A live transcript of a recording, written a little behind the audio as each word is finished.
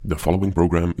The following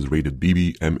program is rated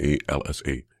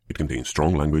BBMA-LSA. It contains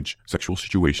strong language, sexual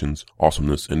situations,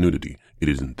 awesomeness, and nudity. It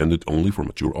is intended only for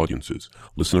mature audiences.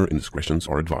 Listener indiscretions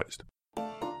are advised.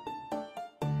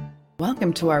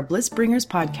 Welcome to our Bliss Bringers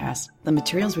podcast. The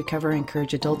materials we cover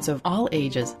encourage adults of all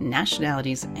ages,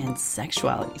 nationalities, and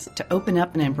sexualities to open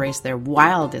up and embrace their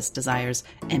wildest desires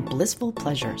and blissful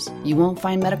pleasures. You won't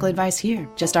find medical advice here,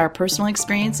 just our personal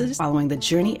experiences following the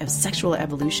journey of sexual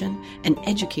evolution and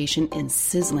education in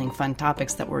sizzling fun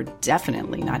topics that were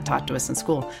definitely not taught to us in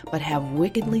school, but have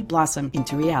wickedly blossomed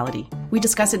into reality. We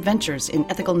discuss adventures in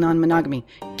ethical non-monogamy,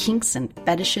 kinks and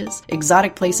fetishes,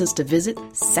 exotic places to visit,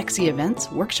 sexy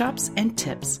events, workshops, and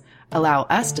tips. Allow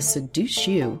us to seduce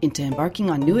you into embarking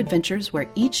on new adventures where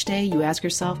each day you ask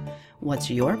yourself, what's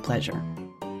your pleasure?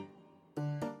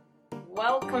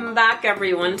 Welcome back,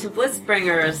 everyone, to Bliss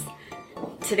Bringers.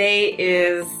 Today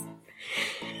is...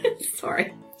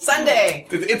 Sunday!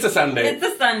 It's a Sunday. It's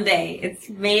a Sunday. It's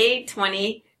May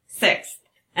 26th.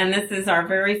 And this is our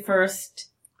very first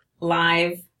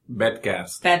live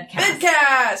Bedcast.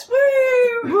 Bedcast!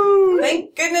 Woo! Woo!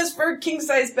 Thank goodness for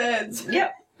king-size beds.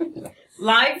 Yep.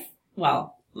 Live,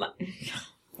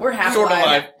 we're half Sort of live.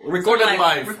 live. Recorded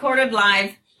live. Recorded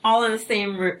live, all in the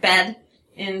same bed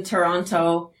in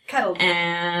Toronto. Cuddled.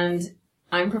 And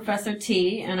I'm Professor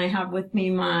T, and I have with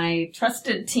me my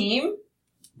trusted team.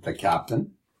 The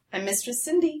captain. I'm Mistress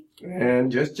Cindy.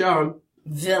 And just John.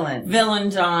 Villain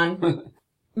John.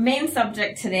 Main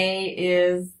subject today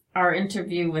is our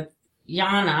interview with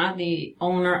Yana, the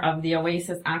owner of the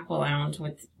Oasis Aqua Lounge,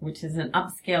 which is an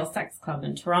upscale sex club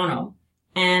in Toronto.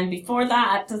 And before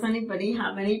that, does anybody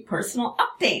have any personal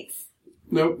updates?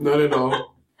 Nope, not at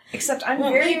all. Except I'm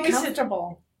Well, very maybe we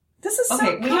comfortable. This is Okay,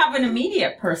 so we have an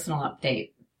immediate personal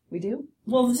update. We do?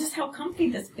 Well, just how comfy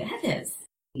this bed is.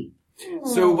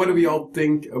 So what do we all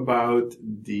think about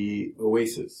the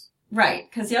Oasis? Right,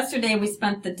 because yesterday we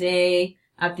spent the day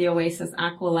at the Oasis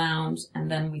Aqua Lounge,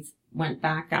 and then we went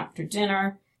back after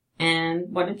dinner. And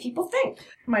what did people think?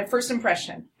 My first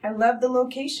impression, I love the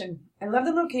location. I love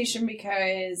the location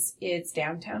because it's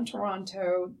downtown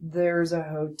Toronto. There's a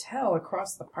hotel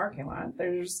across the parking lot.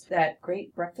 There's that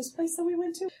great breakfast place that we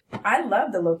went to. I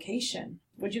love the location.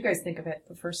 What'd you guys think of it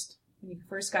when you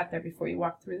first got there before you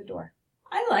walked through the door?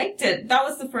 I liked it. That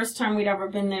was the first time we'd ever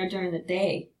been there during the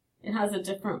day. It has a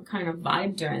different kind of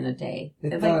vibe during the day.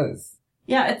 It does.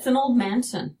 Yeah, it's an old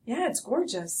mansion. Yeah, it's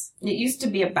gorgeous. It used to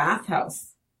be a bathhouse.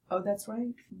 Oh, that's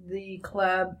right. The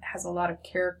club has a lot of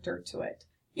character to it.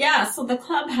 Yeah, so the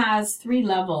club has 3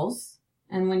 levels.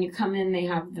 And when you come in, they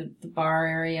have the bar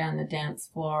area and the dance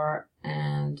floor.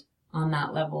 And on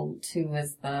that level 2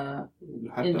 is the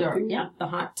Hot indoor, tub thing? yeah, the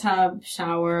hot tub,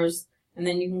 showers. And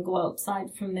then you can go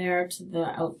outside from there to the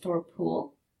outdoor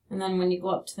pool. And then when you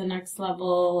go up to the next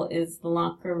level is the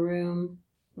locker room.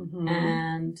 Mm-hmm.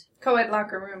 And Co-ed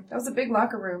locker room. That was a big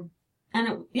locker room.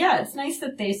 it's nice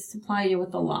that they supply you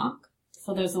with a lock.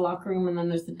 So there's a locker room and then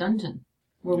there's the dungeon,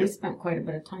 where we spent quite a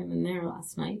bit of time in there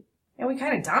last night. And we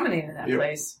kind of dominated that Yep.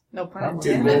 place. No pun That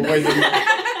intended.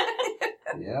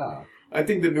 Yeah. I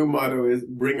think the new motto is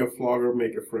bring a flogger,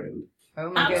 make a friend.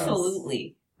 Oh my goodness.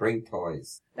 Absolutely. Bring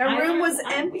toys. That room was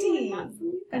I empty really want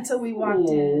some. until we walked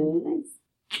in.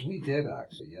 We did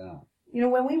actually, yeah. You know,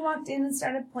 when we walked in and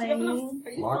started Do you have enough? playing...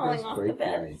 Are you falling Floggers off the break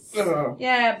bed? ice.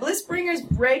 Yeah, Bliss Bringers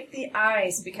break the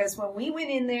ice because when we went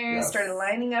in there and Yes. started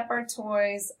lining up our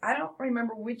toys, I don't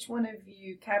remember which one of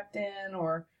you, Captain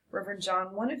or Reverend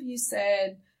John, one of you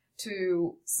said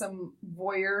to some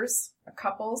voyeurs,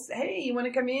 couples, hey, you want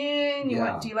to come in?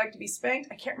 Yeah. Do you like to be spanked?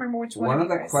 I can't remember which one One of of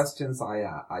you the guys. questions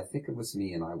I think it was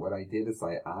me, and what I did is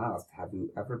I asked, have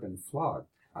you ever been flogged?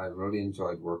 I really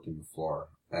enjoyed working the floor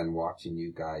and watching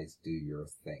you guys do your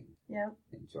thing. Yeah.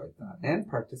 Enjoyed that. And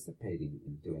participating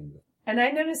in doing it. And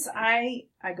I notice I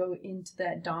go into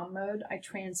that Dom mode. I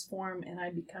transform and I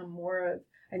become more of,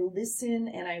 I listen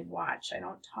and I watch. I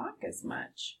don't talk as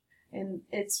much. And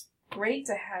it's great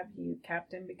to have you,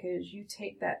 Captain, because you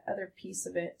take that other piece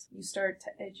of it. You start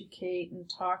to educate and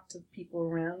talk to the people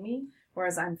around me,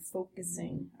 whereas I'm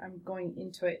focusing. I'm going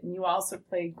into it. And you also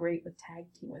play great with tag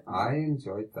team with me. I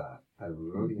enjoyed that. I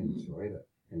really enjoyed it.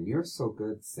 And you're so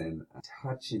good, Sin, at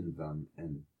touching them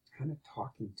and kind of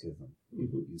talking to them.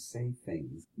 Mhm. You say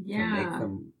things to Yeah. make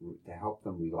them, to help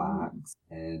them relax,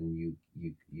 and you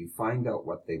find out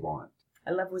what they want.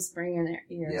 I love whispering in their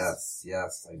ears.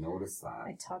 Yes, I noticed that.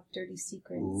 I talk dirty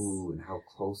secrets. Ooh, and how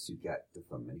close you get to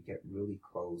them, and you get really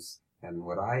close. And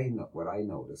what I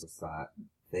noticed is that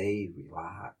they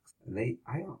relax, and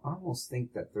I almost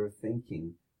think that they're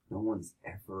thinking, no one's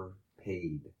ever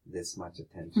paid this much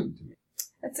attention to me.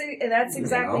 That's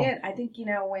exactly know? it. I think,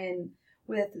 when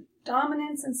with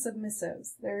dominants and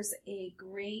submissives, there's a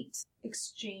great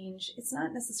exchange. It's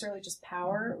not necessarily just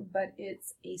power, but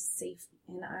it's a safety.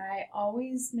 And I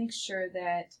always make sure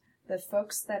that the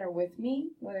folks that are with me,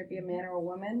 whether it be a man or a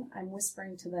woman, I'm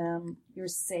whispering to them, you're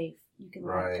safe. You can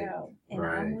let go. And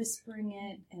I'm whispering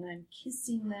it, and I'm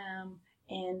kissing them.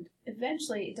 And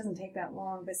eventually, it doesn't take that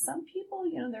long. But some people,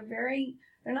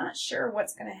 they're not sure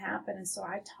what's going to happen. And so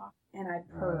I talk and I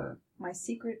purr. My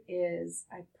secret is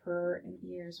I purr in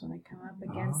ears when I come up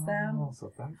against them.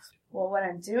 So thanks. Well, what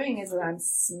I'm doing is that I'm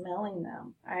smelling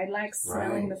them. I like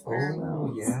smelling the pheromones.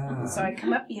 Oh, yeah. So I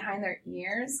come up behind their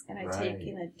ears and I take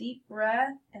in a deep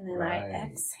breath and then I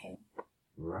exhale.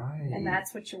 Right. And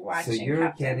that's what you're watching. So you're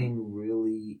Captain. getting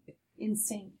really In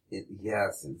sync.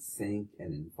 in sync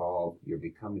and involved. You're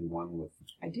becoming one with.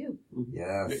 I do.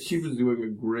 Yes. She was doing a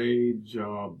great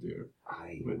job there.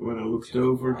 When I looked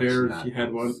over there, she had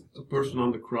a person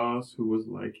on the cross who was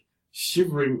like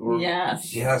shivering or... Yes,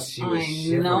 she was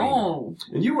shivering. know.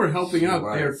 And you were helping out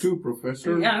there too,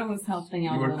 Professor. Yeah, I was helping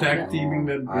out. You were tag teaming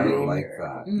that I girl. like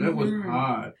that. That was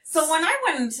hot. So when I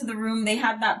went into the room, they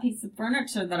had that piece of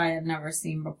furniture that I had never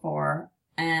seen before.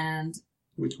 And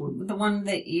which one? the one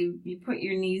that you put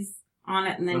your knees on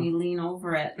it and then you lean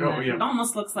over it. And it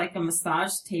almost looks like a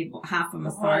massage table, half a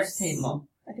massage table.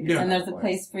 I think And there's a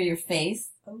place for your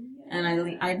face. Oh, yeah.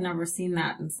 And I'd never seen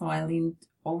that. And so I leaned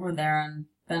over there and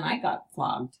then I got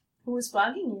flogged. Who was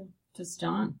flogging you? Just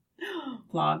John.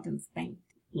 Flogged and spanked.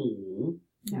 Mm-hmm.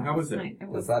 Yeah, How was it?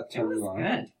 Does that turn you on?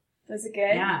 Good. Was it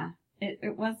good? Yeah,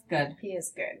 it was good. He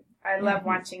is good. I love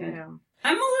watching him.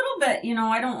 I'm a little bit,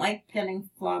 I don't like getting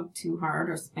flogged too hard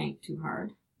or spanked too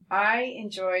hard. I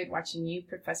enjoyed watching you,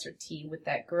 Professor T, with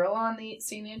that girl on the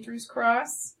St. Andrew's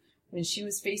cross. When she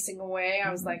was facing away,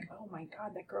 I was like, oh my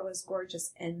God, that girl is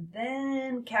gorgeous. And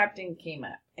then Captain came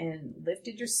up and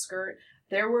lifted your skirt.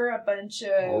 There were a bunch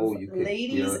of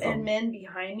ladies and men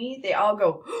behind me. They all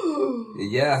go,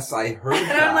 yes, I heard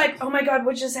that. And I'm like, oh my God,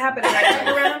 what just happened? And I turn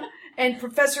around and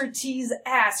Professor T's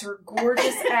ass, her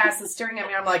gorgeous ass, is staring at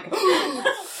me. I'm like, and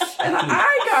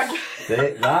I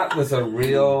got... That was a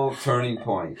real turning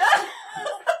point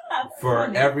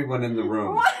for everyone in the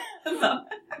room.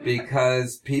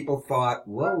 Because people thought,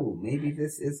 whoa, maybe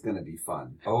this is going to be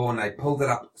fun. Oh, and I pulled it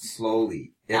up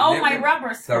slowly. My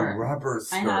rubber skirt. The rubber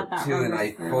skirt, I had that too, rubber and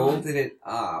I skirt folded it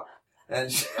up. And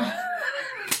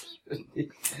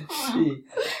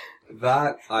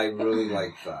that, I really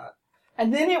liked that.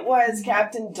 And then it was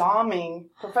Captain doming,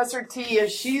 Professor T,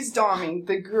 as she's doming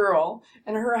the girl,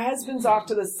 and her husband's off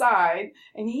to the side,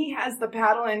 and he has the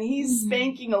paddle, and he's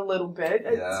spanking a little bit,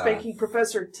 spanking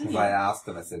Professor T. Because I asked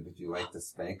him, I said, would you like to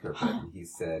spank her? And he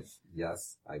said,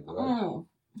 yes, I would.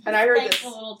 And I heard this. a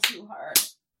little too hard.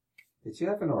 Did you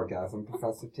have an orgasm,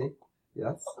 Professor T?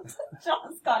 Yes?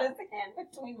 John's got his hand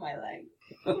between my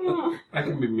legs. I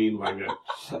can be mean like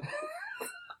that.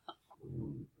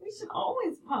 We should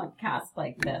always podcast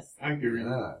like this. I agree.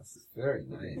 Yes, it's very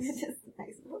nice. It is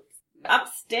nice.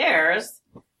 Upstairs,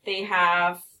 they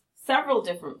have several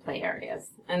different play areas.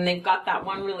 And they've got that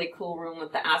one really cool room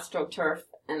with the AstroTurf,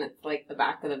 and it's like the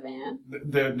back of the van.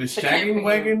 The shagging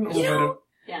wagon? Yeah.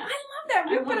 I love that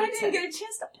room, but I didn't get a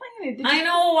chance to play in it. I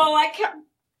know. Well, I kept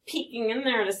peeking in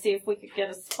there to see if we could get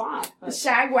a spot. The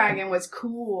shag wagon was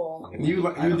cool. And you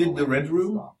did the red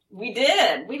room? We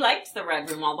did. We liked the red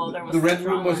room, although there was the red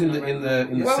room was in the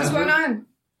What was center. going on?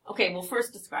 Okay, well,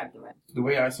 first describe the red. The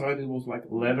way I saw it, it was like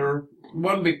leather,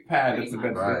 one big pad at the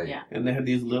bedroom, Right. Yeah. and they had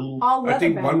these little, All I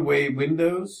think, leather one-way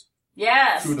windows.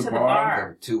 Yes, Through the to the bar.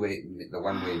 bar. The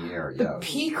one-way mirror, The yes.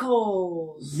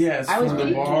 peekholes. Yes, I was from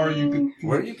the bar you could.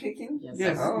 Were you peeking?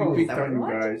 Yes, Oh, we peeked that on you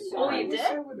what? guys. Oh, you I wish did?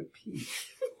 I would have peeked.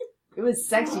 It was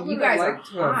sexy. I You would guys have are liked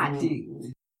to have hot. peeked.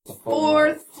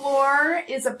 Fourth floor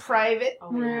is a private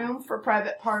Oh, yeah. room for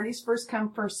private parties. First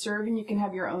come, first serve, and you can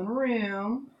have your own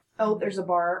room. Oh, there's a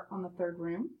bar on the third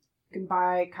room. You can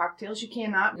buy cocktails. You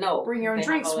cannot bring your own they have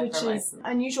drinks, a liquor which is license.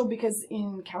 unusual because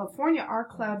in California, our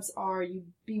clubs are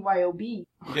BYOB.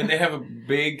 Yeah, they have a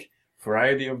big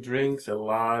variety of drinks, a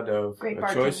lot of Great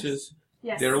bartenders. choices.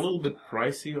 Yes. They're a little bit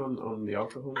pricey on the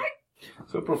alcohol.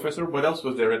 So, Professor, what else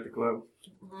was there at the club?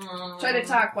 Try to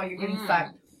talk while you're getting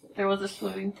fucked. There was a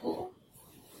swimming pool.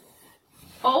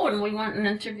 Oh, and we went and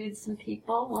interviewed some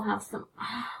people. We'll have some...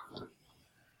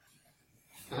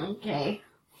 Okay.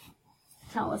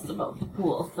 Tell us about the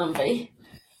pool, somebody.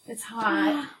 It's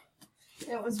hot.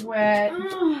 It was wet.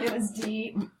 It was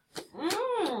deep.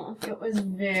 It was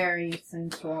very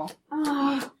sensual.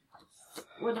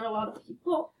 Were there a lot of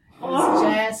people? It was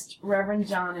just Reverend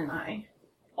John and I.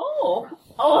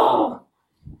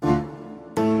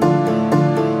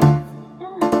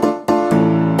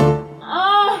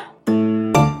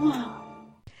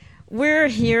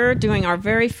 here doing our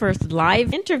very first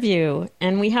live interview.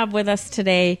 And we have with us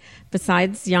today,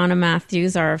 besides Yana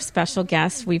Matthews, our special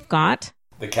guest, we've got...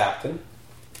 The Captain.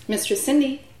 Mistress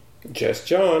Cindy. Just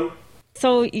John.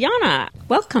 So, Yana,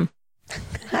 welcome.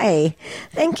 Hi.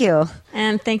 Thank you.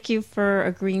 And thank you for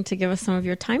agreeing to give us some of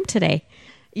your time today.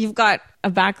 You've got a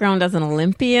background as an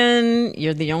Olympian.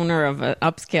 You're the owner of an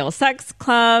upscale sex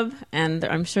club. And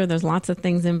I'm sure there's lots of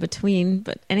things in between.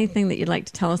 But anything that you'd like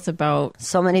to tell us about?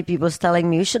 So many people telling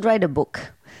me you should write a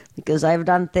book. Because I've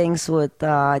done things with,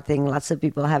 I think lots of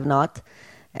people have not.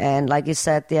 And like you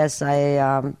said, yes,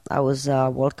 I was a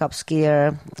World Cup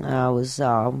skier. I was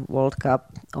a World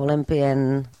Cup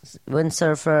Olympian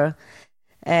windsurfer.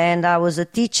 And I was a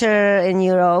teacher in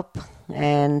Europe.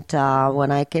 And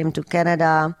when I came to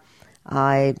Canada,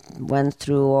 I went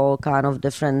through all kind of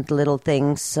different little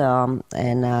things. So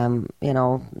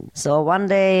one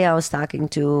day I was talking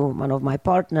to one of my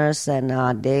partners,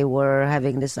 and they were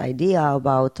having this idea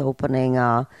about opening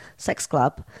a sex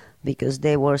club because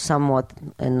they were somewhat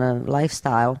in a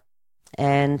lifestyle.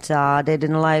 And they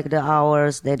didn't like the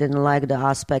hours, they didn't like the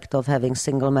aspect of having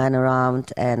single men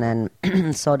around, and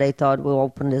then so they thought we'll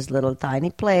open this little tiny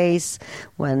place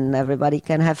when everybody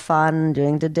can have fun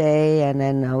during the day, and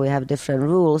then we have different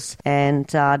rules. And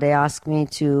they asked me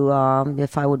to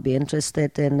if I would be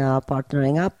interested in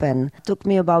partnering up, and it took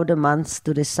me about a month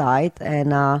to decide,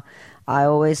 and I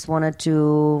always wanted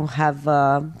to have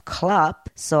a club,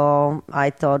 so I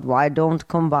thought, why don't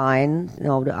combine,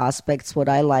 the aspects what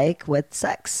I like with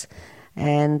sex?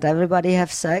 And everybody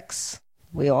have sex.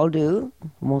 We all do.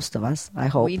 Most of us, I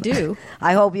hope. We do.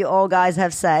 I hope you all guys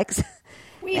have sex.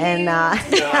 We and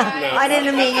do. I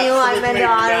didn't mean you. I meant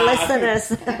our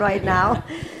listeners right now.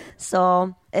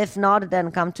 So if not,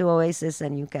 then come to Oasis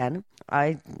and you can.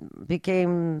 I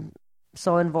became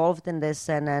so involved in this,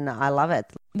 and I love it.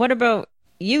 What about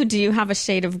you? Do you have a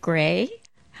shade of gray?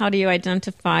 How do you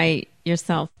identify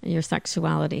yourself and your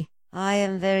sexuality? I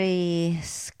am very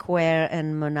square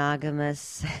and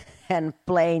monogamous and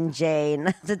plain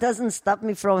Jane. It doesn't stop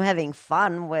me from having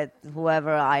fun with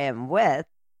whoever I am with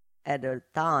at the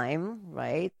time,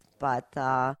 right? But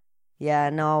all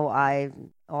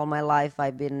my life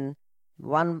I've been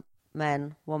one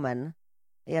man, woman.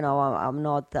 I'm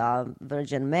not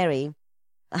Virgin Mary.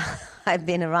 I've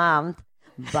been around,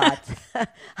 but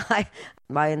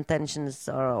my intentions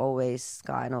are always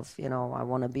kind of, I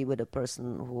want to be with a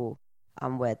person who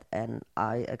I'm with, and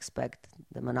I expect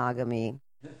the monogamy.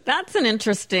 That's an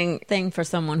interesting thing for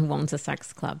someone who owns a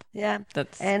sex club. Yeah.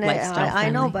 That's and I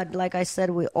know, but like I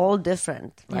said, we're all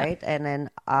different, right? Yeah. And then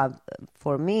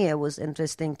for me, it was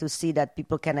interesting to see that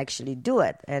people can actually do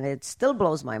it, and it still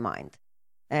blows my mind.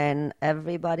 And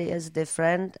everybody is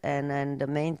different, and the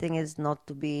main thing is not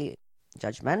to be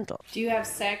judgmental. Do you have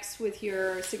sex with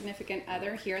your significant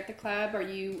other here at the club? Are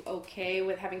you okay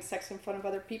with having sex in front of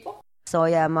other people? So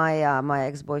yeah, my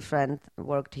ex-boyfriend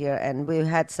worked here, and we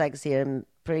had sex here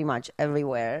pretty much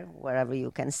everywhere, wherever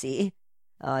you can see,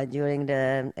 during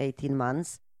the 18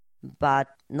 months, but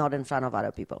not in front of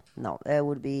other people. No, it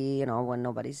would be, when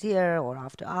nobody's here or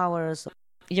after hours.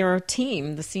 Your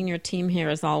team, the senior team here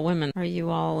is all women. Are you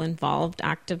all involved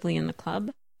actively in the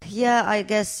club? Yeah, I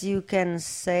guess you can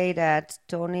say that.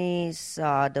 Tony's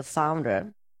the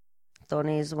founder.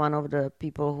 Tony is one of the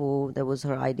people who, that was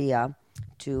her idea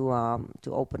to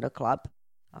open the club.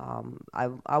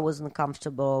 I wasn't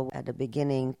comfortable at the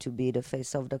beginning to be the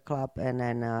face of the club and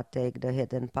then take the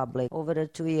hit in public. Over the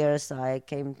 2 years, I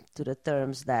came to the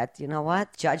terms that, you know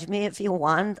what, judge me if you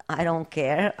want. I don't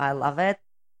care. I love it.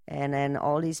 And then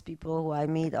all these people who I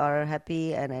meet are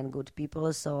happy and good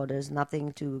people, so there's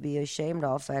nothing to be ashamed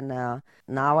of. And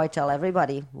now I tell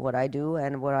everybody what I do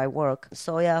and where I work.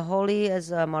 So yeah, Holly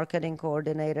is a marketing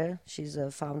coordinator. She's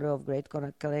a founder of Great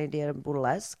Canadian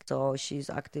Burlesque. So she's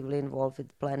actively involved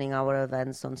with planning our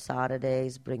events on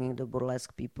Saturdays, bringing the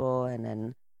burlesque people, and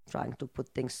then trying to put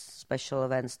special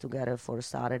events together for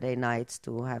Saturday nights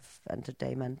to have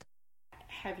entertainment.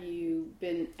 Have you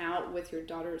been out with your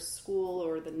daughter's school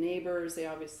or the neighbors? They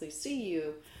obviously see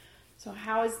you. So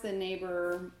how is the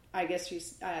neighbor, I guess,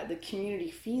 the community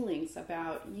feelings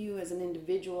about you as an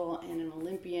individual and an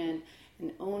Olympian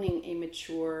and owning a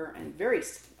mature and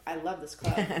I love this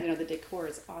club. The decor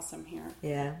is awesome here.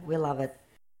 Yeah, we love it.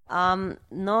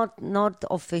 Not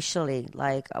officially.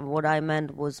 Like what I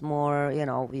meant was more,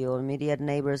 your immediate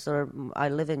neighbors, or I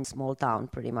live in a small town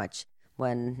pretty much,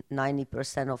 when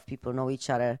 90% of people know each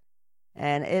other.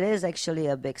 And it is actually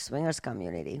a big swingers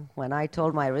community. When I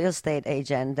told my real estate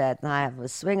agent that I have a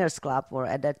swingers club, or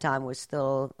at that time we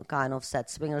still kind of said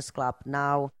swingers club,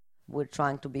 now We're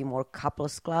trying to be more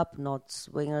couples club, not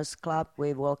swingers club.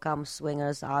 We welcome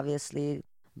swingers, obviously,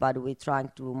 but we're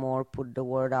trying to more put the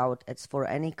word out. It's for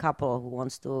any couple who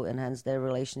wants to enhance their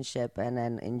relationship and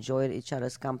then enjoy each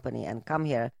other's company and come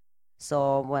here.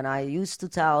 So when I used to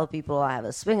tell people I have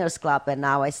a swingers club, and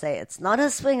now I say it's not a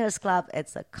swingers club,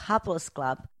 it's a couples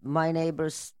club. My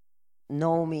neighbors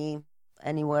know me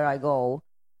anywhere I go.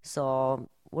 So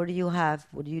what do you have?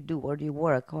 What do you do? Where do you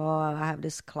work? Oh, I have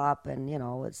this club, and,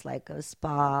 it's like a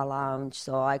spa lounge.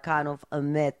 So I kind of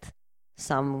omit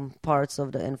some parts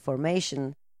of the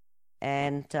information.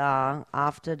 And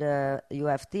after the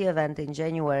UFT event in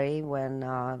January, when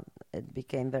it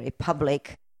became very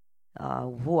public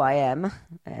who I am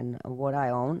and what I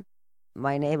own,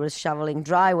 my neighbor's shoveling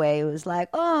driveway was like,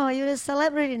 "Oh, you're a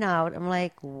celebrity now." I'm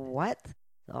like, "What?"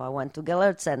 So I went to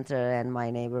Gellert Center, and my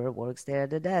neighbor works there at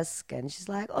the desk, and she's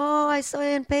like, "Oh, I saw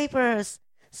you in papers."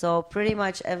 So pretty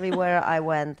much everywhere I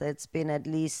went, it's been at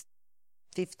least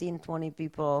 15, 20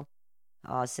 people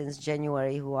since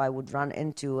January who I would run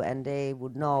into, and they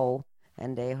would know,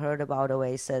 and they heard about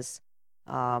Oasis.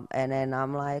 And then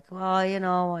I'm like, "Well,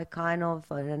 I kind of,"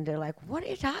 and they're like, "What are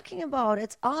you talking about?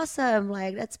 It's awesome.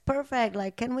 Like, that's perfect.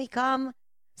 Like, can we come?"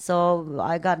 So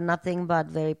I got nothing but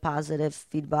very positive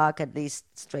feedback, at least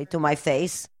straight to my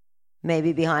face.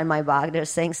 Maybe behind my back they're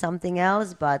saying something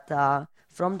else, but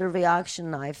from the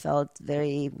reaction I felt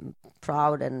very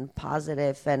proud and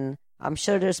positive. And I'm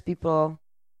sure there's people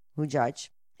who judge,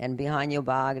 and behind your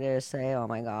back they say, "Oh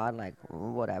my God," like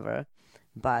whatever.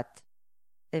 But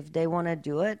if they want to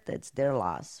do it, it's their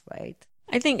loss, right?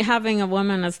 I think having a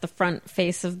woman as the front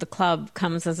face of the club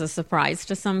comes as a surprise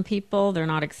to some people. They're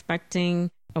not expecting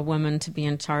a woman to be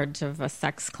in charge of a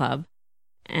sex club.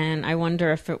 And I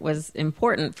wonder if it was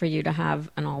important for you to have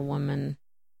an all-woman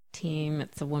team.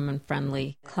 It's a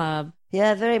woman-friendly club.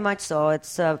 Yeah, very much so.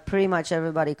 It's pretty much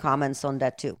everybody comments on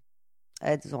that too.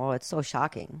 It's so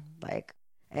shocking.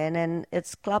 And then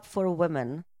it's club for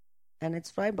women, and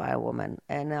it's run by a woman.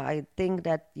 And I think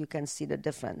that you can see the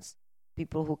difference.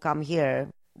 People who come here,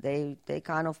 they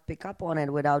kind of pick up on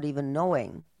it without even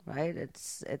knowing, right?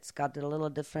 It's got a little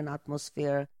different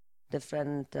atmosphere,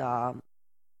 different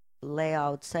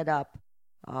layout, setup,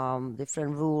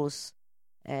 different rules,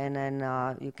 and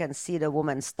then you can see the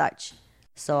woman's touch.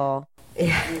 So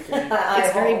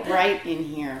it's very bright in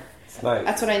here. Nice.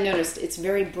 That's what I noticed. It's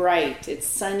very bright. It's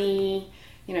sunny.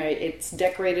 It's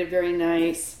decorated very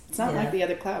nice. It's not like the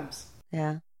other clubs.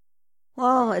 Yeah.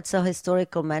 Well, it's a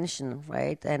historical mansion,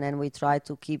 right? And then we try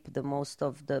to keep the most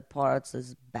of the parts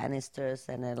as banisters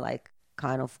and then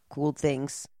kind of cool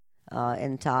things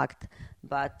intact.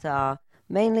 But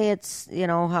mainly it's,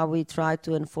 how we try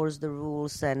to enforce the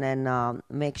rules and then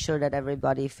make sure that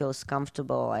everybody feels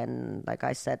comfortable. And like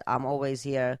I said, I'm always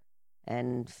here.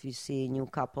 And if you see new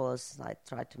couples, I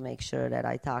try to make sure that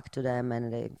I talk to them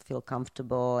and they feel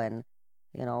comfortable. And,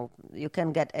 you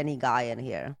can get any guy in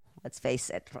here. Let's face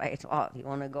it, right? Oh, you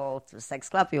want to go to a sex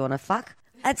club? You want to fuck?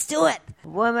 Let's do it.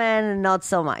 Women, not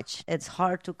so much. It's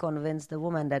hard to convince the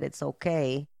woman that it's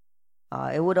okay.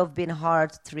 It would have been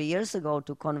hard 3 years ago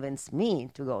to convince me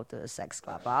to go to a sex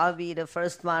club. I'll be the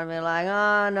first one be like,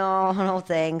 "Oh, no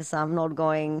thanks, I'm not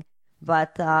going."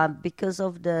 But because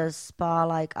of the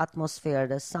spa-like atmosphere,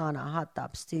 the sauna, hot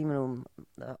tub, steam room,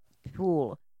 the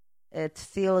pool, it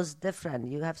feels different.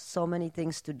 You have so many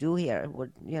things to do here.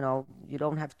 You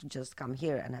don't have to just come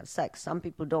here and have sex. Some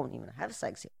people don't even have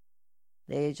sex here.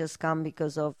 They just come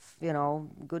because of,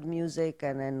 good music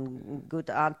and then good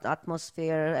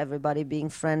atmosphere, everybody being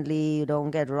friendly. You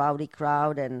don't get rowdy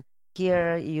crowd. And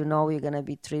here, you're going to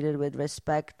be treated with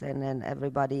respect. And then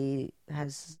everybody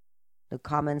has the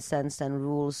common sense and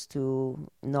rules to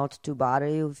not to bother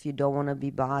you if you don't want to be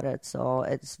bothered. So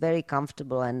it's very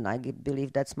comfortable, and I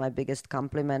believe that's my biggest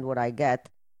compliment what I get.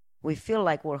 We feel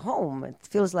like we're home. It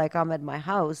feels like I'm at my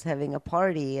house having a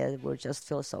party, and we just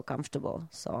feel so comfortable.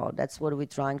 So that's what we're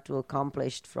trying to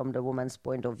accomplish from the woman's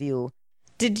point of view.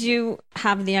 Did you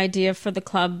have the idea for the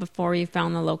club before you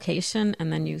found the location,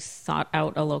 and then you sought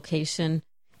out a location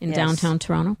in downtown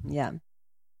Toronto? Yeah.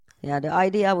 Yeah, the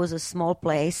idea was a small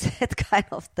place. It kind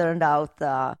of turned out,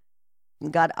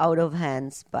 got out of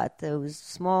hands, but it was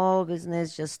small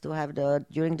business just to have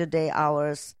during the day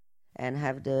hours and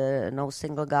have the no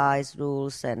single guys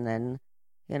rules, and then,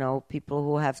 people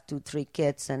who have 2-3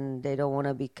 kids and they don't want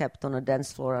to be kept on a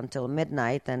dance floor until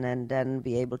midnight and then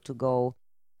be able to go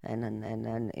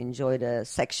and enjoy the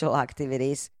sexual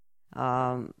activities.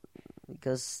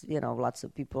 Because, lots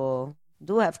of people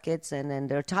do have kids and then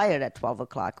they're tired at 12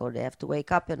 o'clock or they have to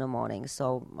wake up in the morning.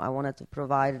 So I wanted to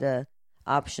provide a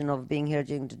option of being here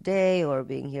during the day or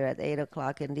being here at 8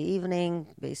 o'clock in the evening.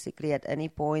 Basically, at any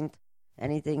point,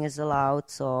 anything is allowed.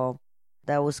 So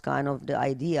that was kind of the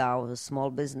idea of a small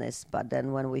business. But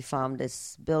then when we found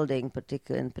this building,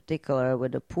 in particular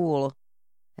with the pool,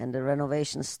 and the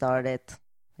renovation started,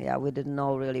 we didn't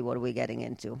know really what we're getting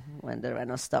into when the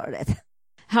reno started.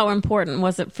 How important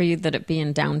was it for you that it be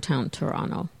in downtown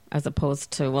Toronto, as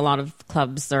opposed to a lot of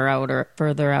clubs are out or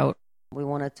further out? We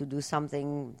wanted to do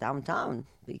something downtown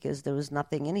because there was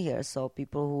nothing in here. So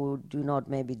people who do not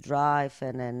maybe drive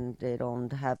and then they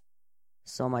don't have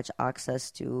so much access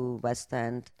to West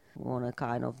End want to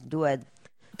kind of do it.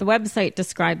 The website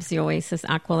describes the Oasis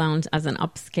Aqua Lounge as an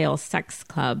upscale sex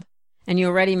club. And you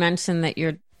already mentioned that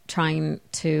you're trying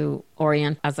to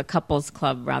orient as a couples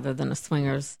club rather than a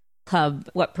swingers club.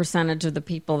 What percentage of the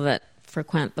people that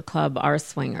frequent the club are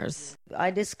swingers?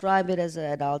 I describe it as an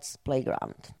adult's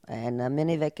playground and a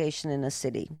mini vacation in a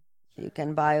city. You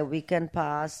can buy a weekend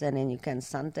pass and then you can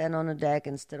suntan on a deck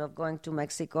instead of going to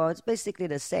Mexico. It's basically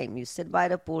the same. You sit by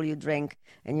the pool, you drink,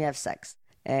 and you have sex,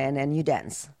 and then you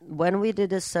dance. When we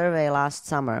did a survey last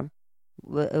summer,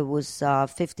 it was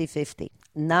 50-50.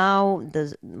 Now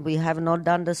we have not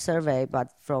done the survey,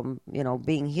 but from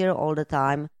being here all the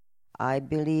time, I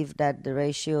believe that the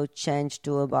ratio changed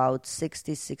to about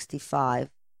 60-65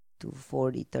 to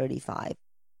 40-35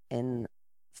 in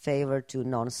favor to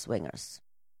non-swingers.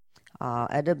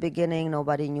 At the beginning,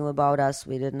 nobody knew about us.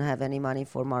 We didn't have any money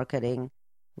for marketing.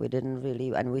 We didn't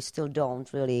really, and we still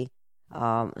don't really.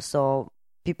 So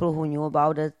people who knew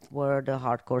about it were the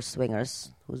hardcore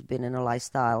swingers who's been in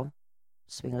a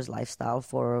swingers lifestyle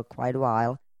for quite a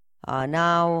while.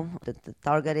 Now, the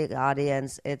targeted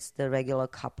audience, it's the regular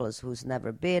couples who's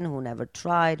never been, who never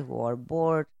tried, who are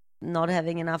bored, not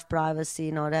having enough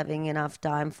privacy, not having enough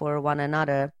time for one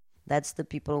another. That's the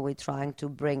people we're trying to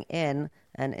bring in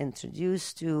and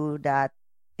introduce to that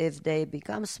if they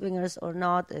become swingers or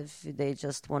not, if they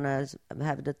just want to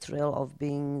have the thrill of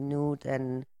being nude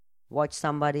and watch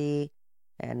somebody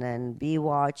and then be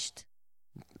watched.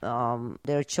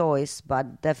 Their choice,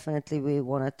 but definitely we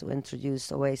wanted to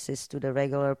introduce Oasis to the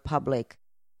regular public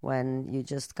when you're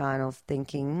just kind of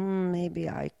thinking, maybe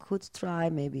I could try,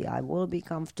 maybe I will be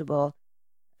comfortable.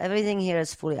 Everything here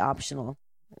is fully optional.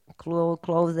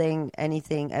 Clothing,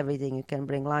 anything, everything. You can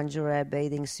bring lingerie,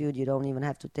 bathing suit. You don't even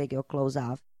have to take your clothes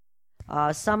off.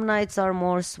 Some nights are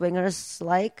more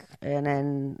swingers-like, and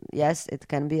then, yes, it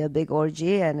can be a big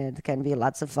orgy, and it can be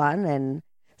lots of fun, and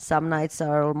some nights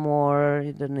are more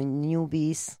the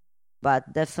newbies,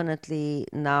 but definitely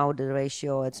now the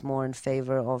ratio, it's more in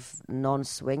favor of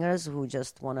non-swingers who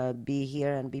just want to be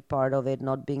here and be part of it,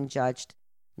 not being judged,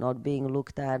 not being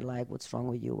looked at like, what's wrong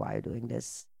with you? Why are you doing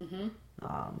this? Mm-hmm.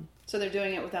 So they're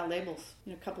doing it without labels.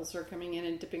 Couples are coming in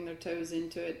and dipping their toes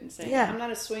into it and saying, I'm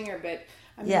not a swinger, but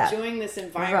I'm enjoying this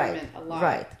environment a lot.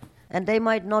 Right. And they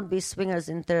might not be swingers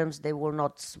in terms they will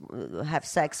not have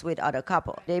sex with other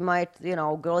couple. They might,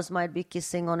 girls might be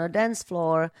kissing on a dance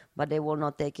floor, but they will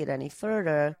not take it any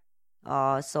further.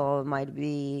 So it might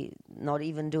be not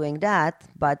even doing that.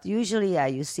 But usually,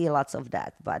 you see lots of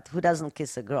that. But who doesn't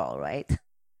kiss a girl, right?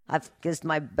 I've kissed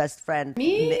my best friend.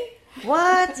 Me?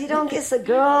 What? You don't kiss a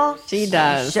girl? She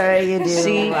does. Sure you do.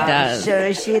 She does.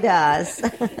 Sure she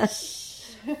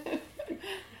does.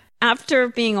 After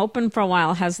being open for a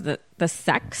while, has the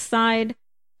sex side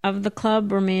of the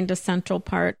club remained a central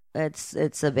part?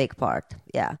 It's a big part,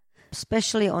 yeah.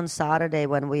 Especially on Saturday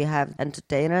when we have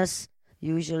entertainers.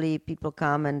 Usually people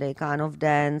come and they kind of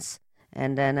dance.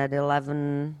 And then at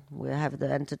 11, we have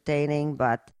the entertaining.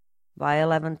 But by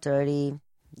 11:30,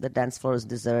 the dance floor is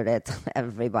deserted.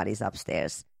 Everybody's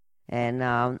upstairs.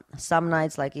 And some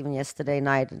nights, like even yesterday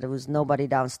night, there was nobody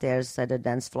downstairs at the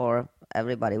dance floor.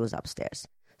 Everybody was upstairs.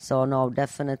 So no,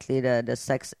 definitely the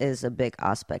sex is a big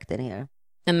aspect in here.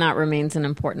 And that remains an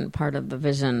important part of the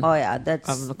vision of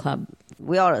the club.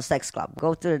 We are a sex club.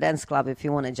 Go to the dance club if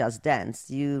you want to just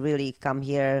dance. You really come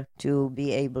here to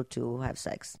be able to have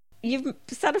sex. You've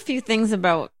said a few things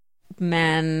about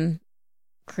men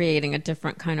creating a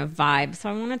different kind of vibe. So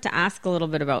I wanted to ask a little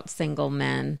bit about single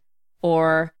men.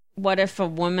 Or what if a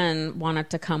woman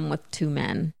wanted to come with two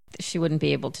men? She wouldn't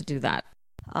be able to do that.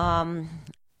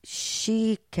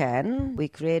 She can. We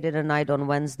created a night on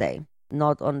Wednesday,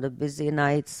 not on the busy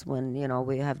nights when, you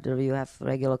have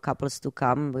regular couples to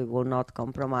come. We will not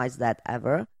compromise that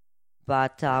ever.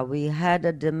 But we had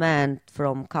a demand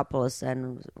from couples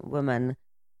and women,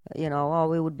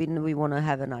 we want to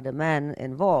have another man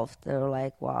involved. They're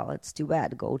like, wow, it's too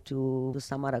bad. Go to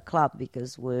some other club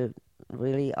because we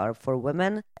really are for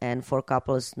women and for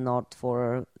couples, not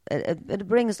for it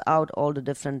brings out all the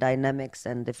different dynamics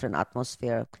and different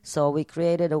atmosphere. So we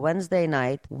created a Wednesday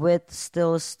night with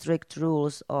still strict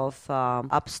rules of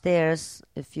upstairs.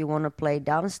 If you want to play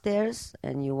downstairs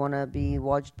and you want to be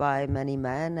watched by many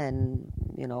men and,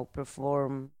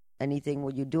 perform anything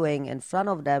what you're doing in front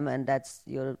of them, and that's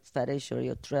your fetish or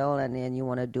your thrill, and you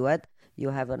want to do it, you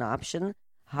have an option.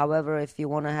 However, if you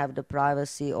want to have the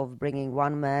privacy of bringing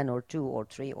one man or two or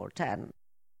three or 10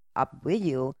 up with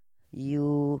you,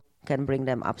 you can bring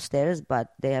them upstairs, but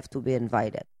they have to be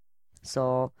invited.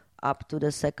 So up to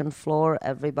the second floor,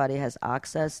 everybody has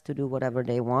access to do whatever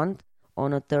they want.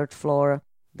 On the third floor,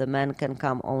 the men can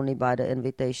come only by the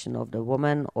invitation of the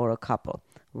woman or a couple.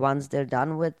 Once they're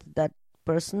done with that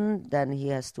person, then he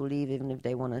has to leave, even if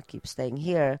they want to keep staying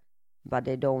here, but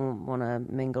they don't want to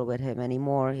mingle with him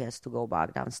anymore. He has to go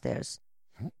back downstairs.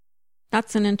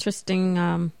 That's an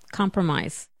interesting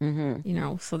compromise,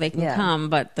 so they can come,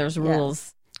 but there's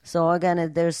rules. So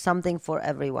again, there's something for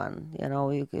everyone.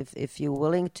 If you're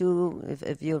willing to,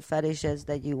 if your fetish is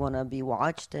that you want to be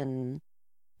watched, and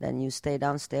then you stay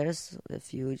downstairs.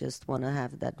 If you just want to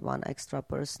have that one extra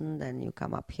person, then you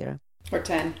come up here. Or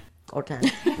 10. Or 10.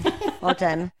 Or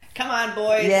 10. Come on,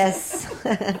 boys. Yes.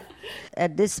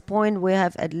 At this point, we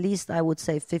have at least, I would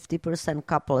say, 50%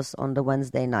 couples on the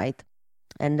Wednesday night.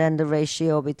 And then the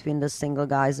ratio between the single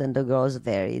guys and the girls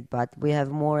varied. But we have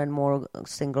more and more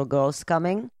single girls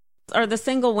coming. Are the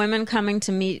single women coming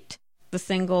to meet the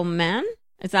single men?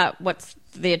 Is that what's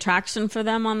the attraction for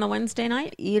them on the Wednesday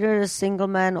night? Either the single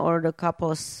men or the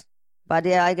couples. But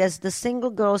yeah, I guess the single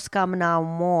girls come now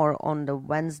more on the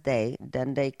Wednesday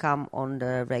than they come on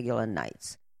the regular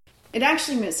nights. It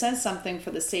actually says something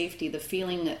for the safety, the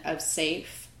feeling of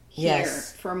safe here.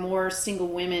 Yes. For more single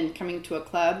women coming to a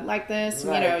club like this,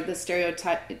 right. The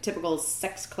stereotypical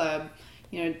sex club,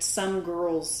 some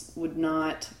girls would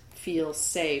not feel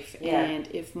safe. Yeah. And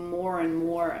if more and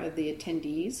more of the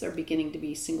attendees are beginning to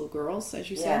be single girls,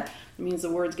 as you said, it means the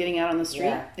word's getting out on the street.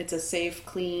 Yeah. It's a safe,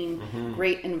 clean,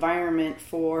 great environment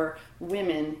for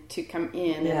women to come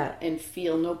in and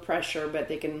feel no pressure, but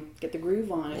they can get the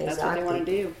groove on if that's what they want to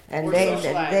do. And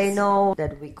they know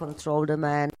that we control the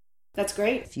man. That's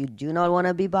great. If you do not want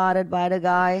to be bothered by the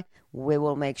guy, we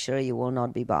will make sure you will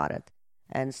not be bothered.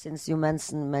 And since you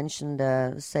mentioned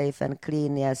safe and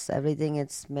clean, yes, everything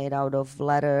is made out of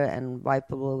leather and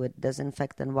wipeable with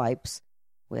disinfectant wipes.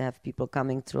 We have people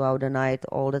coming throughout the night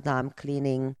all the time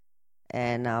cleaning,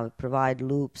 and provide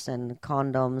loops and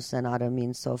condoms and other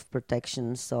means of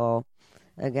protection. So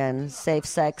again, safe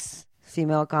sex,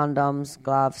 female condoms,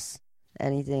 gloves,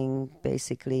 anything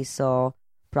basically. So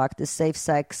practice safe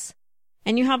sex.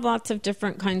 And you have lots of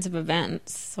different kinds of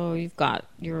events. So you've got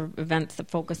your events that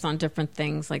focus on different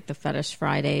things, like the Fetish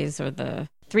Fridays or the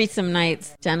Threesome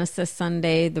Nights, Genesis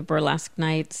Sunday, the Burlesque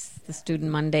Nights, the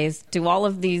Student Mondays. Do all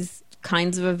of these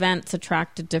kinds of events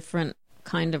attract a different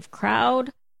kind of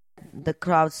crowd? The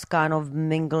crowd's kind of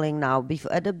mingling now.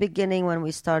 At the beginning, when we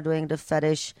started doing the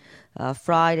Fetish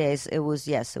Fridays, it was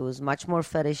much more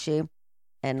fetishy,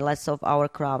 and less of our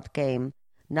crowd came.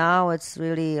 Now it's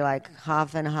really like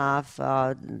half and half.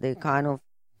 They kind of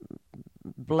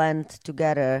blend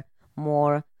together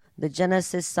more. The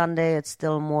Genesis Sunday, it's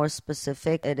still more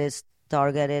specific. It is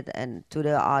targeted and to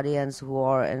the audience who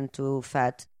are into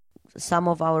fat. Some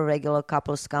of our regular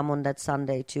couples come on that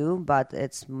Sunday too, but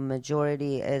its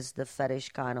majority is the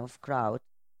fetish kind of crowd.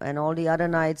 And all the other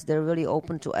nights, they're really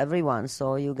open to everyone.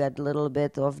 So you get a little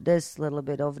bit of this, a little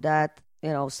bit of that.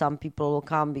 Some people will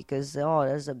come because,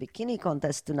 there's a bikini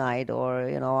contest tonight, or,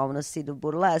 I want to see the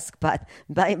burlesque. But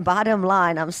bottom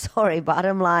line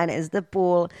is the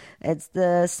pool, it's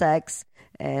the sex,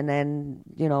 and then,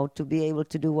 to be able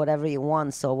to do whatever you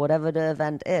want. So whatever the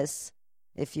event is,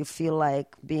 if you feel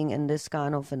like being in this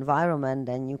kind of environment,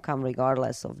 then you come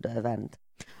regardless of the event.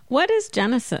 What is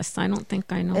Genesis? I don't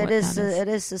think I know what that is. It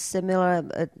is a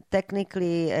similar,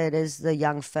 technically it is the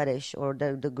Young Fetish, or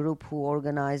the group who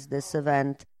organized this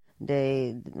event.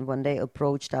 When they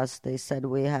approached us, they said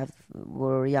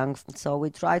we're young. So we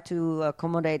try to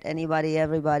accommodate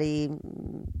everybody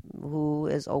who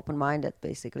is open-minded,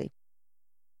 basically.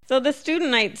 So the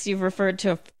Student Nights, you've referred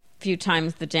to a few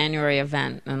times the January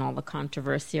event and all the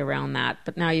controversy around that,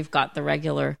 but now you've got the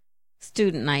regular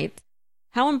Student Nights.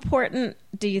 How important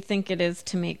do you think it is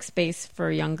to make space for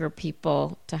younger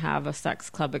people to have a sex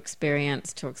club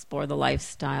experience, to explore the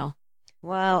lifestyle?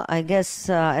 Well, I guess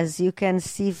as you can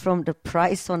see from the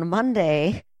price on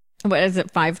Monday. What is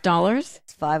it, $5?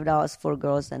 It's $5 for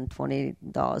girls and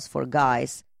 $20 for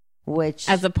guys, which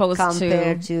as opposed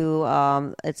compared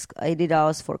to it's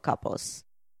 $80 for couples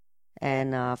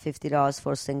and $50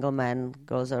 for single men.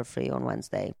 Girls are free on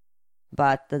Wednesday.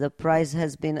 but the price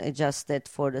has been adjusted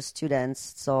for the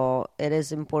students. So it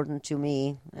is important to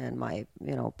me and my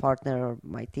partner or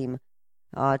my team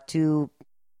to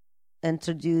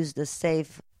introduce the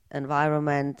safe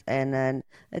environment, and then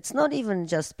it's not even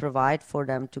just provide for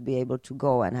them to be able to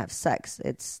go and have sex.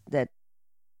 It's that,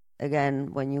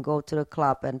 again, when you go to the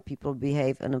club and people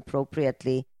behave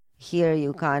inappropriately, here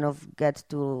you kind of get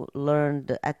to learn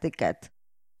the etiquette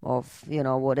of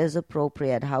what is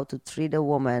appropriate, how to treat a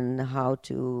woman, how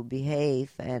to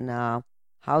behave, and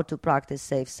how to practice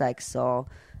safe sex. So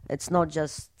it's not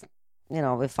just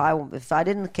if I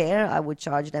didn't care, I would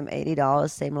charge them $80,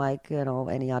 same like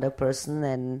any other person,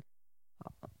 and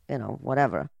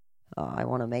whatever. I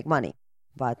want to make money,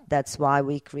 but that's why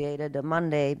we created a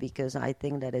Monday, because I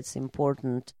think that it's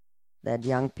important that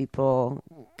young people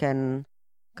can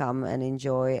come and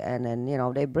enjoy, and then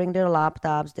they bring their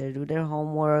laptops, they do their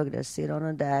homework, they sit on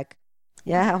a deck.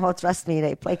 Yeah, well, trust me,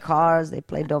 they play cards, they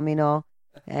play domino.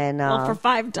 And for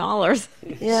 $5,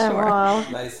 yeah, sure. Well,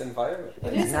 nice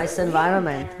environment. Nice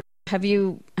environment. Have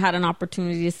you had an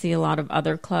opportunity to see a lot of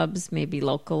other clubs, maybe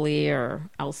locally or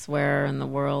elsewhere in the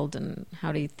world? And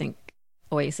how do you think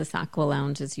Oasis Aqua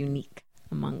Lounge is unique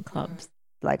among clubs?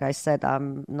 Like I said,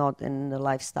 I'm not in the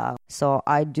lifestyle, so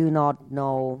I do not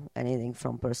know anything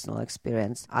from personal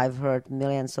experience. I've heard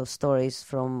millions of stories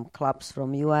from clubs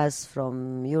from US,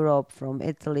 from Europe, from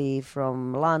Italy,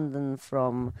 from London,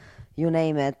 from you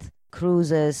name it,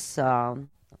 cruises,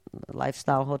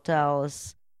 lifestyle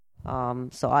hotels.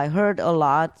 So I heard a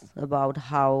lot about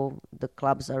how the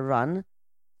clubs are run.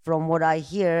 From what I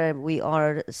hear, we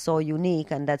are so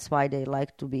unique, and that's why they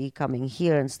like to be coming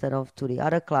here instead of to the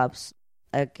other clubs.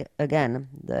 Again,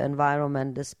 the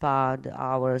environment, the spa, the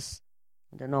hours,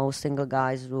 the no single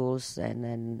guys rules,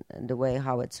 and the way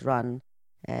how it's run,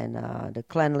 and the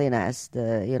cleanliness,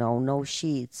 the no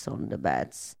sheets on the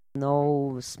beds,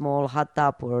 no small hot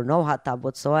tub or no hot tub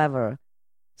whatsoever.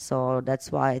 So that's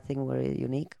why I think we're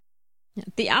unique. Yeah.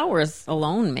 The hours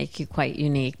alone make you quite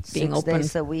unique. Being 6 open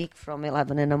days a week from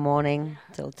 11 in the morning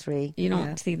till 3. You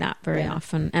don't see that very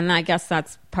often. And I guess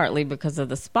that's partly because of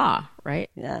the spa, right?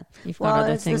 Yeah. You've got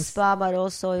other it's things. the spa, but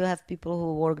also you have people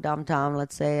who work downtown,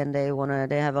 let's say, and they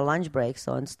have a lunch break.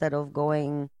 So instead of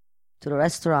going to the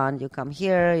restaurant, you come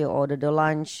here, you order the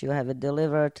lunch, you have it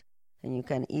delivered, and you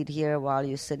can eat here while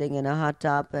you're sitting in a hot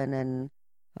tub, and then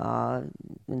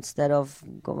instead of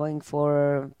going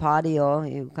for patio,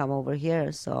 you come over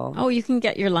here. So you can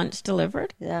get your lunch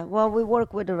delivered? Yeah, well, we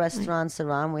work with the restaurants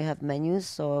around. We have menus,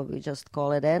 so we just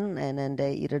call it in, and then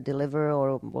they either deliver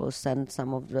or we'll send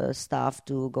some of the staff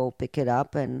to go pick it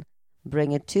up and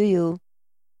bring it to you.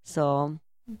 So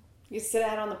you sit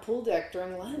out on the pool deck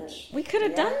during lunch. We could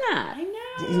have done that. I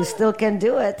know. You still can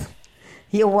do it.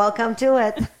 You're welcome to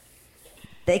it.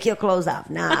 Take your clothes off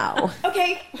now.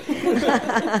 Okay.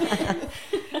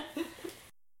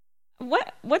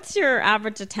 What's your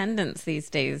average attendance these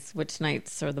days? Which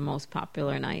nights are the most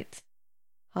popular nights?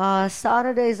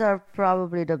 Saturdays are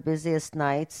probably the busiest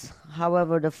nights.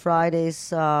 However, the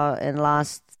Fridays in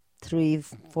last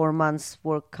 3-4 months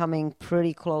were coming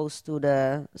pretty close to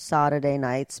the Saturday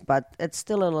nights, but it's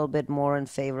still a little bit more in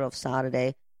favor of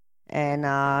Saturday. And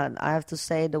I have to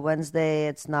say the Wednesday,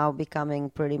 it's now becoming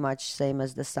pretty much same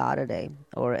as the Saturday,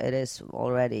 or it is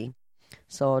already.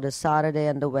 So the Saturday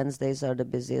and the Wednesdays are the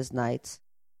busiest nights.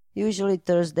 Usually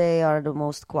Thursday are the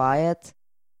most quiet,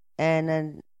 and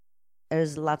then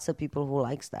there's lots of people who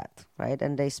likes that, right?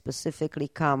 And they specifically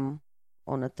come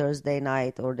on a Thursday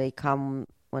night, or they come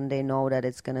when they know that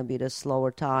it's going to be the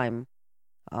slower time,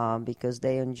 because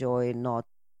they enjoy not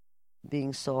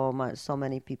being so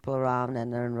many people around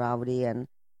and they're rowdy, and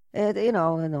it, in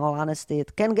all honesty,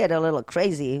 it can get a little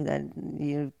crazy, and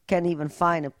you can't even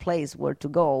find a place where to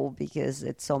go because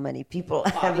it's so many people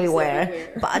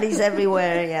everywhere. Bodies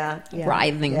everywhere, yeah.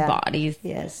 Writhing bodies.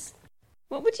 Yes.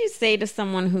 What would you say to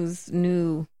someone who's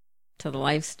new to the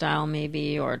lifestyle,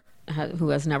 maybe, or who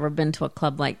has never been to a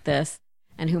club like this,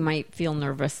 and who might feel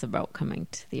nervous about coming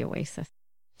to the Oasis?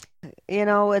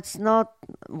 It's not,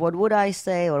 what would I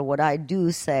say, or what I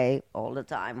do say all the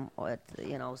time at,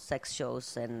 sex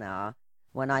shows, and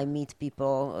when I meet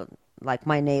people like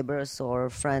my neighbors or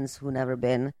friends who never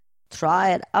been, try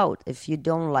it out. If you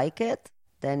don't like it,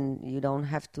 then you don't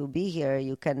have to be here.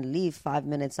 You can leave 5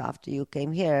 minutes after you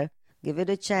came here, give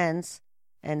it a chance,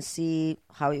 and see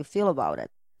how you feel about it.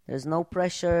 There's no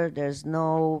pressure. There's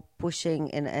no pushing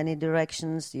in any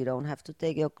directions. You don't have to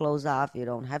take your clothes off. You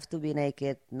don't have to be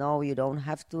naked. No, you don't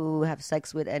have to have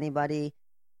sex with anybody.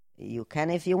 You can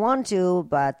if you want to,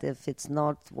 but if it's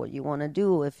not what you want to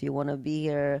do, if you want to be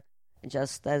here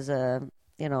just as a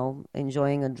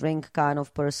enjoying a drink kind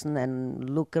of person and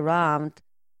look around,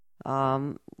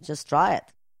 just try it.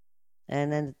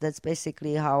 And then that's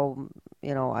basically how,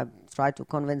 I try to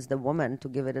convince the woman to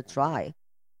give it a try.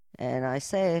 And I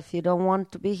say, if you don't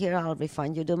want to be here, I'll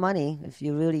refund you the money. If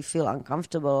you really feel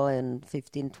uncomfortable in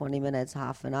 15, 20 minutes,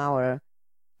 half an hour.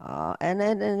 And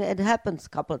it happens a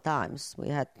couple of times. We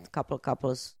had a couple of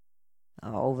couples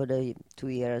over the 2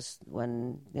 years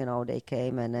when, they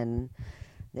came and then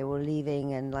they were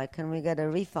leaving and like, can we get a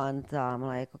refund? I'm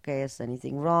like, okay, is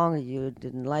anything wrong? You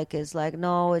didn't like it? It's like,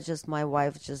 no, it's just my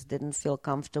wife just didn't feel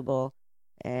comfortable.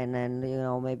 And then,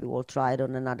 maybe we'll try it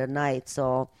on another night.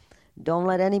 So don't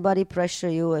let anybody pressure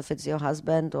you if it's your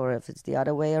husband or if it's the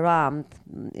other way around.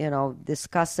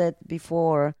 Discuss it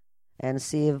before and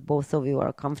see if both of you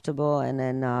are comfortable and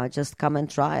then just come and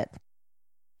try it.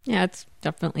 Yeah, it's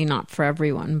definitely not for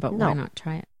everyone, but why not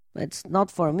try it? It's not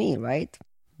for me, right?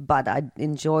 But I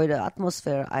enjoy the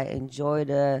atmosphere. I enjoy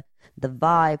the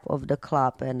vibe of the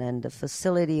club and then the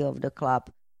facility of the club.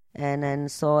 And then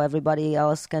so everybody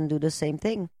else can do the same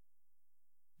thing.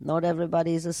 Not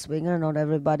everybody is a swinger. Not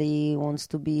everybody wants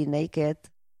to be naked.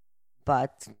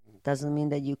 But doesn't mean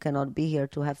that you cannot be here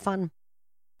to have fun.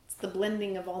 It's the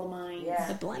blending of all the minds. Yeah.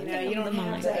 The blending of the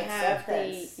minds.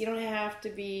 You don't have to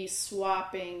be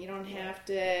swapping. You don't have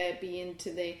to be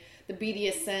into the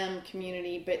BDSM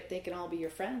community, but they can all be your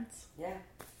friends. Yeah.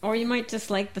 Or you might just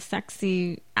like the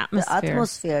sexy atmosphere. The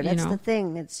atmosphere, that's the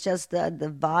thing. It's just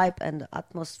the vibe and the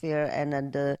atmosphere and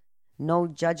then the no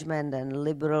judgment and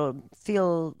liberal,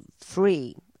 feel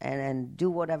free and do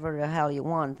whatever the hell you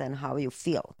want and how you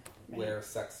feel. Wear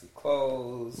sexy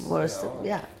clothes. Or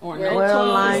wear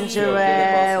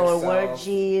lingerie or wear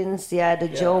jeans. Yeah, the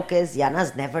joke is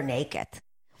Jana's never naked.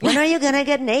 When are you going to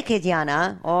get naked,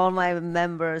 Jana? All my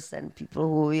members and people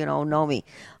who, know me.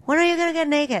 When are you going to get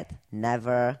naked?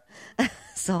 Never.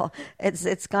 So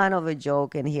it's kind of a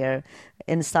joke in here,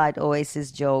 inside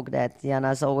Oasis joke that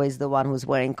Jana's always the one who's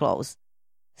wearing clothes.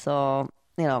 So,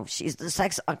 she's the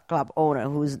sex club owner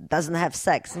who doesn't have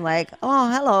sex. I'm like,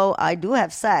 oh, hello, I do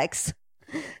have sex.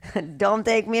 Don't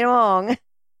take me wrong.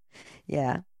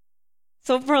 Yeah.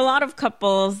 So for a lot of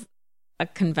couples, a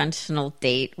conventional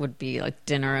date would be like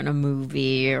dinner and a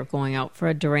movie or going out for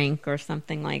a drink or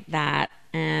something like that.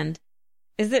 And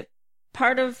is it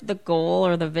part of the goal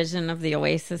or the vision of the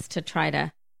Oasis to try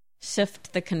to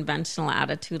shift the conventional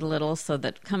attitude a little so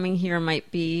that coming here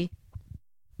might be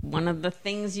one of the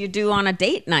things you do on a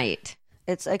date night?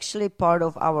 It's actually part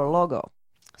of our logo.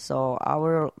 So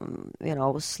our,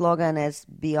 slogan is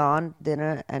Beyond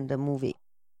Dinner and the Movie.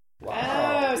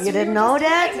 Wow. You didn't know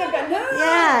that? No.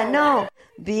 Yeah, no.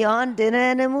 Beyond Dinner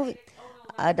and a Movie.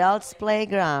 Adults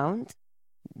Playground,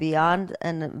 Beyond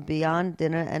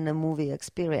Dinner and a Movie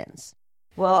experience.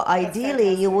 Well,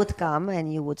 ideally, you would come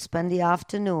and you would spend the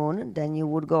afternoon, then you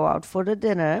would go out for the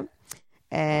dinner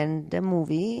and the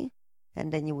movie,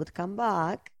 and then you would come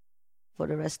back for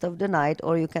the rest of the night,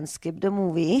 or you can skip the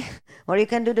movie, or you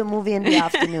can do the movie in the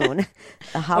afternoon.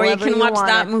 Or you can watch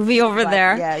that movie over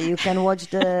there. Yeah, you can watch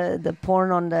the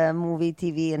porn on the movie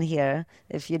TV in here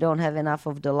if you don't have enough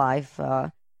of the live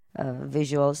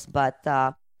visuals.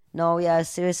 But no, yeah,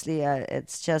 seriously,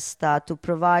 it's just to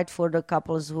provide for the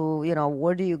couples who,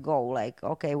 where do you go? Like,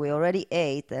 okay, we already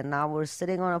ate and now we're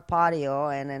sitting on a patio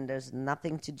and then there's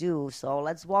nothing to do. So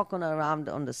let's walk around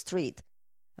on the street.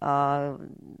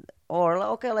 Or,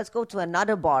 okay, let's go to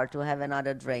another bar to have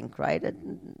another drink, right?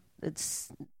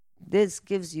 This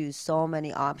gives you so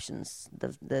many options.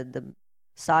 The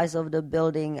size of the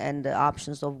building and the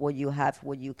options of what you have,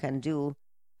 what you can do.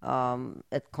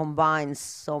 It combines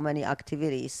so many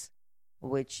activities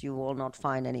which you will not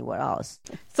find anywhere else.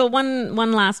 So one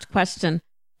last question.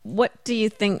 What do you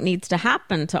think needs to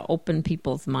happen to open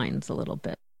people's minds a little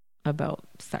bit about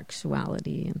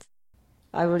sexuality?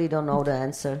 I really don't know the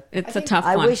answer. It's a tough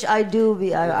one. I wish I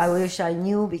do. I wish I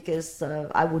knew because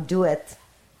I would do it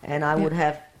and I would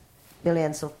have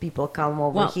millions of people come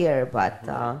over here.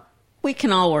 But we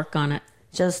can all work on it.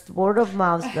 Just word of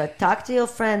mouth. But talk to your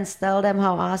friends. Tell them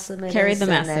how awesome it is. Carry the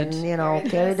message. And,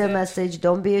 carry the message.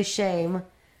 Don't be ashamed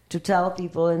to tell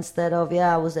people instead of,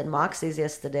 I was at Moxie's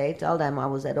yesterday. Tell them I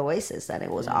was at Oasis and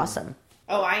it was awesome.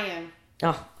 Oh, I am.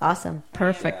 Oh, awesome.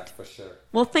 Perfect. Yeah, for sure.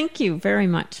 Well, thank you very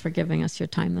much for giving us your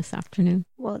time this afternoon.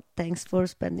 Well, thanks for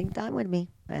spending time with me.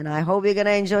 And I hope you're going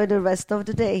to enjoy the rest of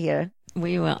the day here.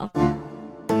 We will.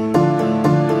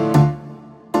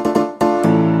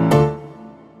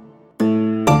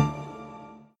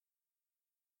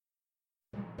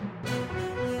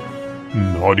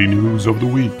 Naughty News of the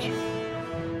Week.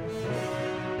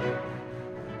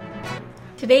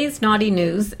 Today's naughty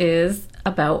news is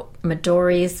about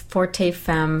Midori's Forte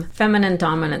Femme Feminine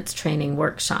Dominance Training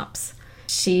Workshops.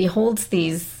 She holds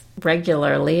these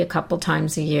regularly a couple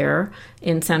times a year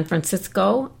in San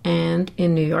Francisco and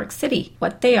in New York City.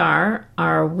 What they are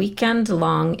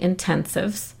weekend-long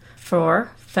intensives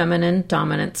for feminine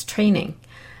dominance training.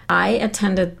 I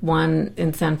attended one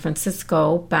in San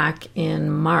Francisco back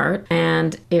in March,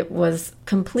 and it was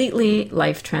completely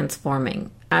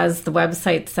life-transforming. As the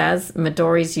website says,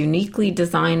 Midori's uniquely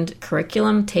designed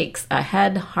curriculum takes a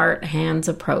head, heart, hands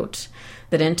approach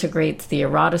that integrates the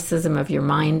eroticism of your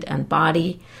mind and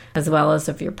body, as well as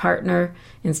of your partner,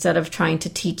 instead of trying to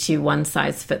teach you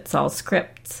one-size-fits-all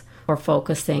scripts or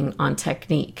focusing on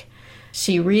technique.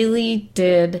 She really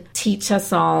did teach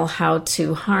us all how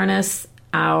to harness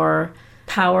our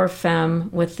power femme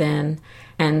within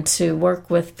and to work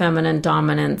with feminine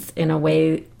dominance in a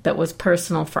way that was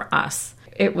personal for us.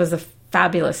 It was a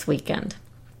fabulous weekend,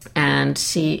 and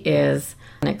she is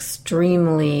an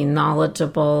extremely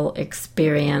knowledgeable,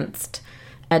 experienced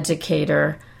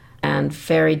educator and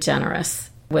very generous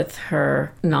with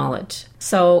her knowledge.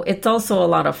 So it's also a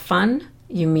lot of fun.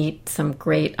 You meet some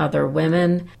great other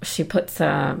women. She puts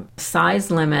a size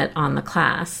limit on the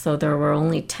class, so there were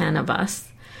only 10 of us,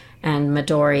 and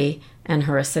Midori and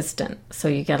her assistant. So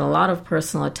you get a lot of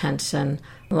personal attention,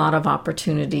 a lot of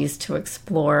opportunities to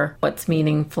explore what's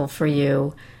meaningful for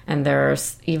you. And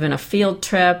there's even a field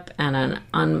trip and an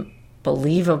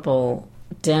unbelievable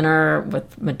dinner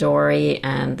with Midori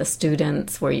and the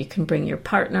students where you can bring your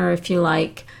partner if you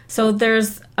like. So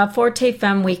there's a Forte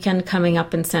Femme weekend coming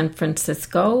up in San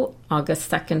Francisco,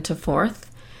 August 2nd to 4th.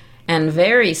 And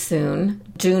very soon,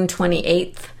 June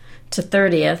 28th to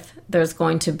 30th, there's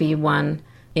going to be one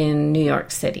in New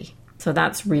York City. So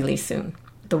that's really soon.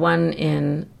 The one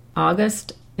in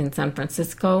August in San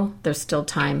Francisco, there's still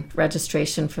time.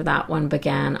 Registration for that one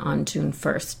began on June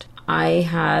 1st. I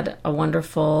had a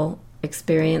wonderful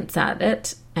experience at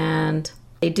it, and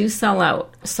they do sell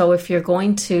out. So if you're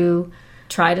going to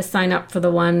try to sign up for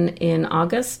the one in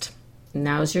August,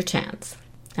 now's your chance.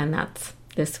 And that's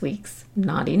this week's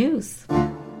Naughty News.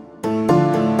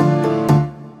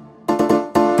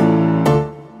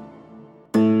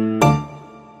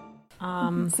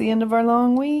 It's the end of our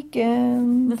long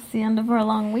weekend. It's the end of our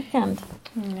long weekend.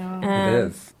 Yeah. It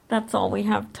is. That's all we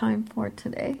have time for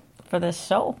today for this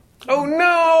show. Oh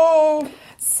no!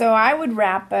 So I would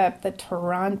wrap up the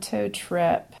Toronto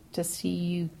trip to see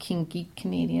you kinky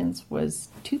Canadians was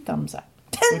 2 thumbs up.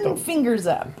 10 fingers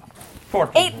up.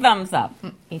 4. 8 thumbs up.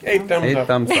 8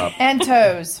 thumbs up. And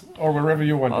toes. Or wherever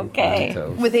you want Okay.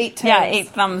 them. With 8 toes. Yeah, 8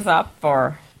 thumbs up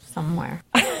or somewhere.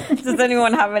 Does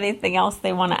anyone have anything else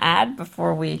they want to add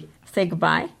before we say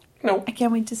goodbye? No. I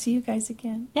can't wait to see you guys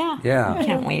again. Yeah. I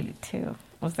can't wait to. It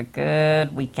was a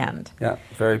good weekend. Yeah,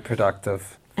 very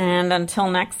productive. And until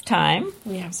next time.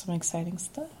 We have some exciting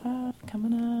stuff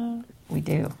coming up. We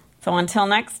do. So until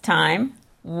next time,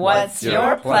 what's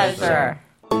your pleasure?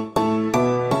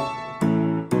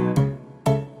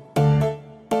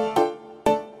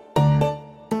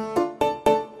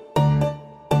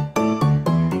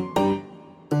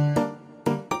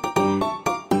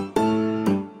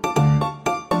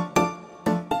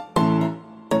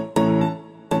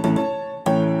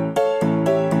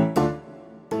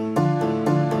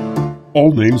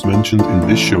 All names mentioned in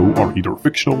this show are either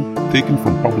fictional, taken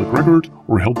from public record,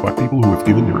 or held by people who have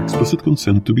given their explicit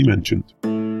consent to be mentioned.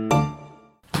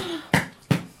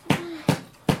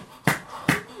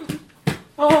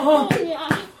 Oh,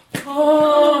 yeah.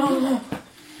 Oh.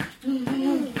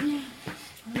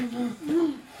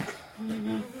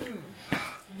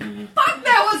 Fuck,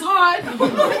 that was hot!